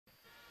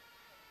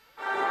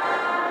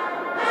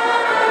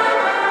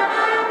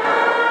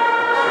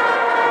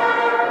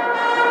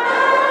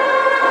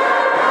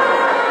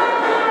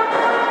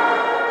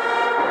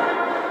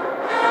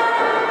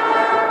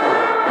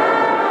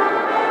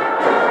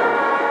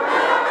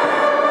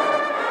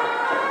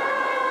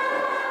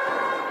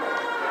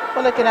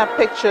We're looking at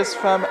pictures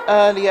from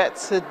earlier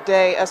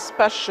today, a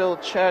special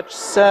church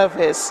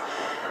service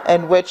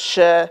in which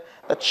the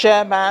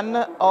chairman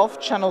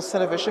of Channels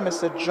Television,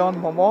 Mr. John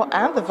Momoh,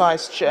 and the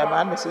vice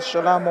chairman, Mrs.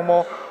 Sola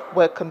Momoh,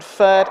 were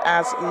conferred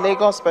as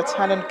Lagos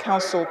Battalion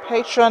Council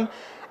Patron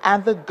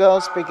and the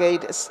Girls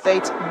Brigade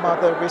State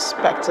Mother,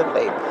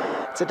 respectively.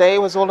 Today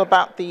was all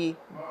about the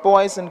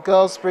Boys and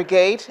Girls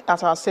Brigade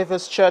at our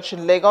Saviour's Church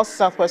in Lagos,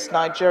 Southwest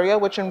Nigeria,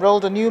 which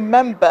enrolled a new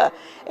member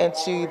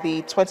into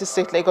the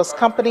 26th Lagos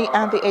Company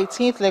and the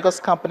 18th Lagos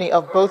Company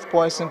of both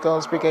Boys and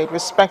Girls Brigade,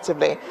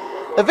 respectively.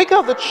 The Vicar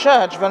of the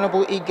Church,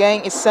 Venerable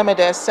Igein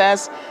Isemede,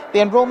 says the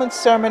enrollment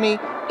ceremony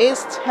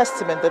is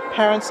testament that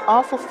parents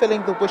are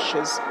fulfilling the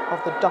wishes of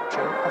the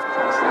doctrine of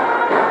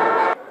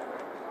Christ.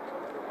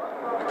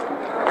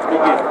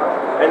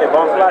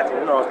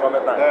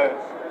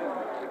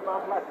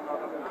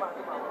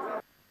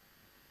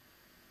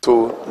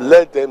 To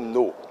let them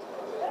know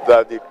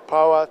that the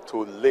power to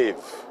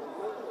live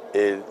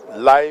a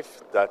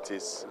life that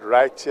is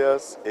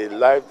righteous, a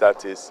life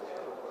that is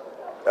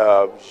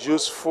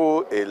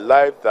useful, a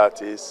life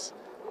that is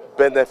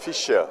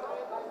beneficial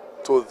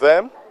to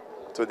them,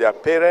 to their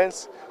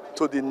parents,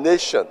 to the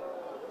nation,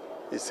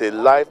 is a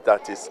life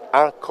that is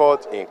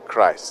anchored in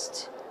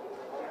Christ.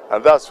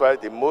 And that's why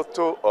the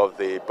motto of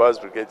the Boys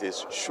Brigade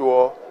is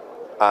sure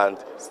and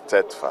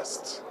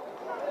steadfast.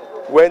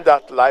 When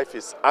that life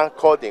is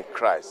anchored in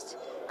Christ,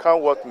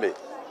 come what may,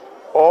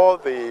 all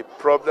the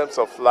problems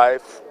of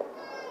life,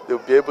 they'll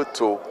be able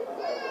to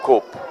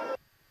cope.